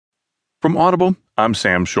From Audible, I'm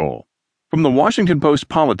Sam Scholl. From the Washington Post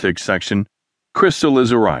Politics section, Chris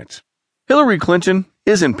Cillizza writes, Hillary Clinton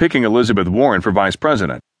isn't picking Elizabeth Warren for vice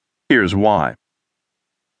president. Here's why.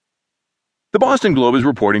 The Boston Globe is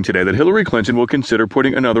reporting today that Hillary Clinton will consider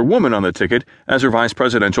putting another woman on the ticket as her vice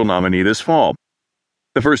presidential nominee this fall.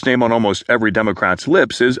 The first name on almost every Democrat's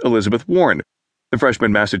lips is Elizabeth Warren, the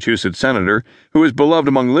freshman Massachusetts senator who is beloved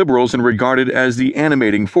among liberals and regarded as the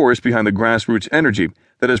animating force behind the grassroots energy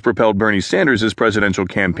that has propelled Bernie Sanders' presidential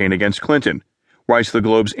campaign against Clinton, writes the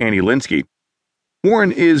Globe's Annie Linsky.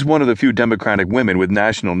 Warren is one of the few Democratic women with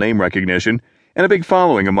national name recognition and a big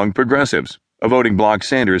following among progressives, a voting bloc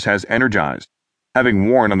Sanders has energized. Having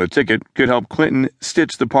Warren on the ticket could help Clinton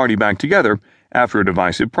stitch the party back together after a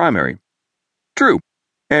divisive primary. True.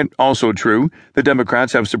 And also true, the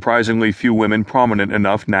Democrats have surprisingly few women prominent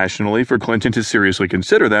enough nationally for Clinton to seriously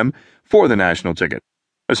consider them for the national ticket.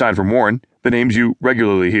 Aside from Warren, the names you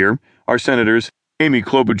regularly hear are Senators Amy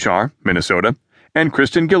Klobuchar, Minnesota, and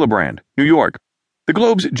Kristen Gillibrand, New York. The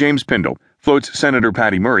Globe's James Pindell floats Senator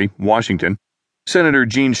Patty Murray, Washington, Senator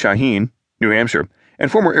Jeanne Shaheen, New Hampshire, and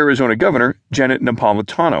former Arizona Governor Janet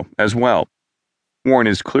Napolitano as well. Warren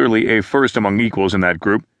is clearly a first among equals in that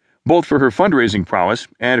group, both for her fundraising prowess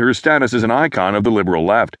and her status as an icon of the liberal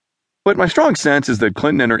left. But my strong sense is that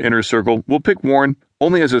Clinton and her inner circle will pick Warren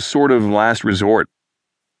only as a sort of last resort.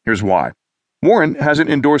 Here's why. Warren hasn't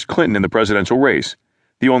endorsed Clinton in the presidential race,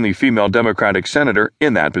 the only female Democratic senator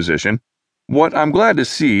in that position. What I'm glad to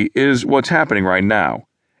see is what's happening right now,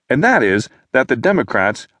 and that is that the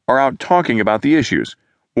Democrats are out talking about the issues,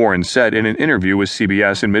 Warren said in an interview with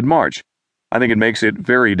CBS in mid-March. I think it makes it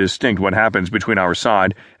very distinct what happens between our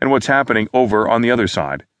side and what's happening over on the other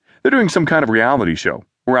side. They're doing some kind of reality show.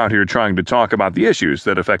 We're out here trying to talk about the issues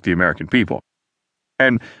that affect the American people.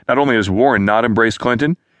 And not only has Warren not embraced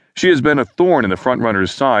Clinton, she has been a thorn in the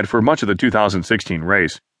frontrunner's side for much of the 2016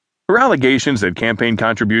 race. Her allegations that campaign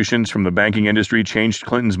contributions from the banking industry changed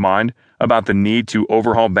Clinton's mind about the need to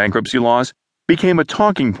overhaul bankruptcy laws became a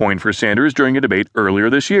talking point for Sanders during a debate earlier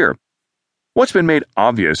this year. What's been made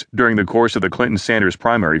obvious during the course of the Clinton-Sanders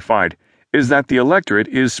primary fight is that the electorate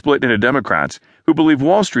is split into Democrats who believe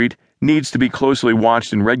Wall Street needs to be closely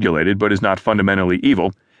watched and regulated but is not fundamentally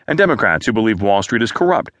evil, and Democrats who believe Wall Street is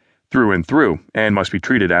corrupt through and through and must be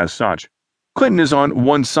treated as such. Clinton is on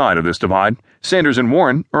one side of this divide, Sanders and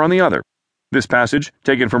Warren are on the other. This passage,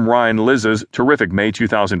 taken from Ryan Lizza's terrific May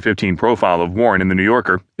 2015 profile of Warren in The New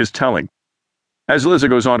Yorker, is telling. As Lizza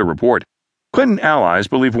goes on to report, Clinton allies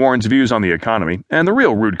believe Warren's views on the economy and the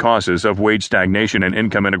real root causes of wage stagnation and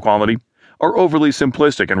income inequality are overly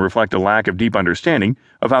simplistic and reflect a lack of deep understanding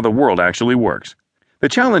of how the world actually works. The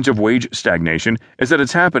challenge of wage stagnation is that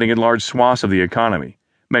it's happening in large swaths of the economy,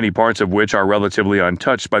 many parts of which are relatively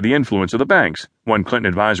untouched by the influence of the banks, one Clinton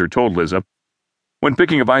advisor told Lizza. When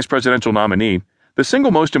picking a vice presidential nominee, the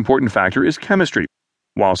single most important factor is chemistry.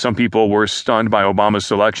 While some people were stunned by Obama's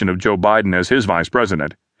selection of Joe Biden as his vice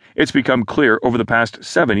president, it's become clear over the past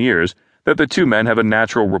 7 years that the two men have a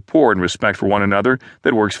natural rapport and respect for one another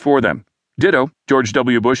that works for them. Ditto George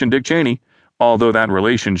W. Bush and Dick Cheney, although that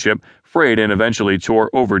relationship frayed and eventually tore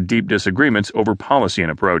over deep disagreements over policy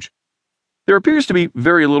and approach. There appears to be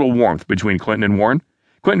very little warmth between Clinton and Warren.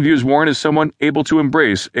 Clinton views Warren as someone able to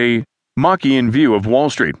embrace a Machiavellian view of Wall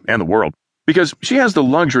Street and the world, because she has the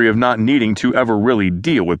luxury of not needing to ever really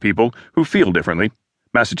deal with people who feel differently.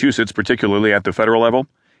 Massachusetts, particularly at the federal level,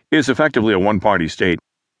 is effectively a one-party state.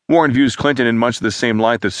 Warren views Clinton in much the same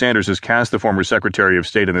light that Sanders has cast the former Secretary of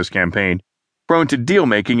State in this campaign, prone to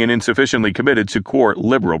deal-making and insufficiently committed to core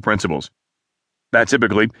liberal principles. That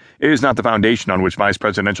typically is not the foundation on which vice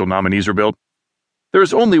presidential nominees are built. There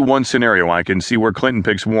is only one scenario I can see where Clinton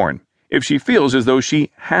picks Warren, if she feels as though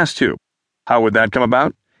she has to. How would that come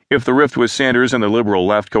about? If the rift with Sanders and the liberal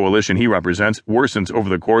left coalition he represents worsens over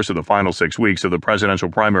the course of the final 6 weeks of the presidential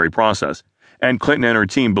primary process, and Clinton and her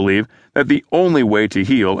team believe that the only way to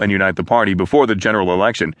heal and unite the party before the general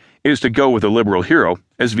election is to go with a liberal hero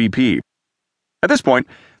as VP. At this point,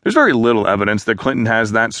 there's very little evidence that Clinton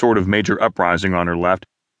has that sort of major uprising on her left.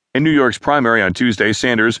 In New York's primary on Tuesday,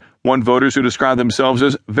 Sanders won voters who described themselves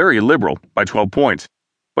as very liberal by 12 points.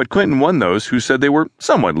 But Clinton won those who said they were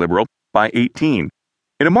somewhat liberal by 18.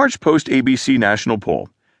 In a March post-ABC national poll,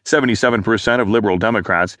 77% of liberal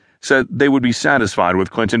Democrats said they would be satisfied with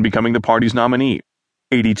Clinton becoming the party's nominee.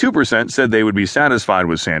 82% said they would be satisfied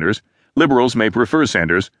with Sanders. Liberals may prefer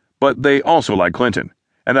Sanders, but they also like Clinton.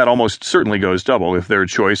 And that almost certainly goes double if their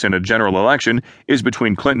choice in a general election is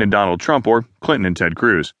between Clinton and Donald Trump or Clinton and Ted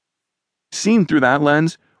Cruz. Seen through that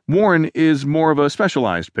lens, Warren is more of a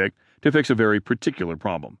specialized pick to fix a very particular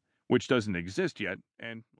problem, which doesn't exist yet and